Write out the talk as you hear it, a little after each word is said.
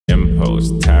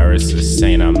hoes. Tyrus is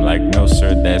saying I'm like, no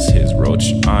sir, that's his roach.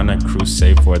 On a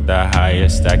crusade for the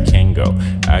highest I can go.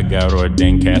 I got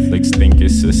ordained, Catholics think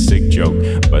it's a sick joke,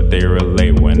 but they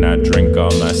relate when I drink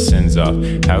all my sins off.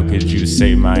 How could you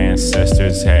say my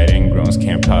ancestors had ingrowns?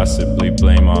 Can't possibly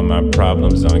blame all my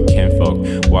problems on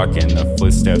kinfolk. Walking the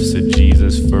footsteps of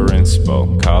Jesus for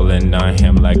inspo, calling on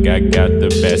him like I got the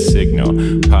best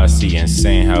signal. Posse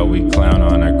insane how we clown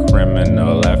on a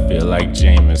criminal. I feel like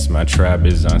Jameis, my tribe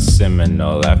is on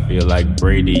Seminole. I feel like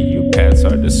Brady, you Pats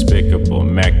are despicable.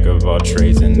 Mac of all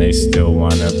trades and they still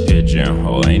want a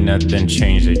pigeonhole. Ain't nothing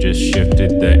changed, they just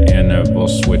shifted the interval.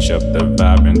 Switch up the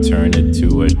vibe and turn it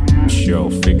to a show.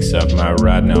 Fix up my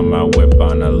ride, now my whip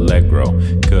on Allegro.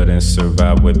 Couldn't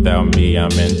survive without me,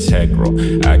 I'm integral.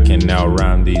 I can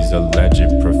outrhyme these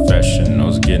alleged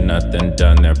professionals. Get nothing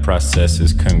done, their process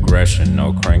is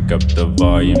congressional. Crank up the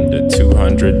volume to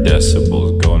 200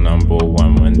 decibels. Go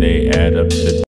 #1 when they add up the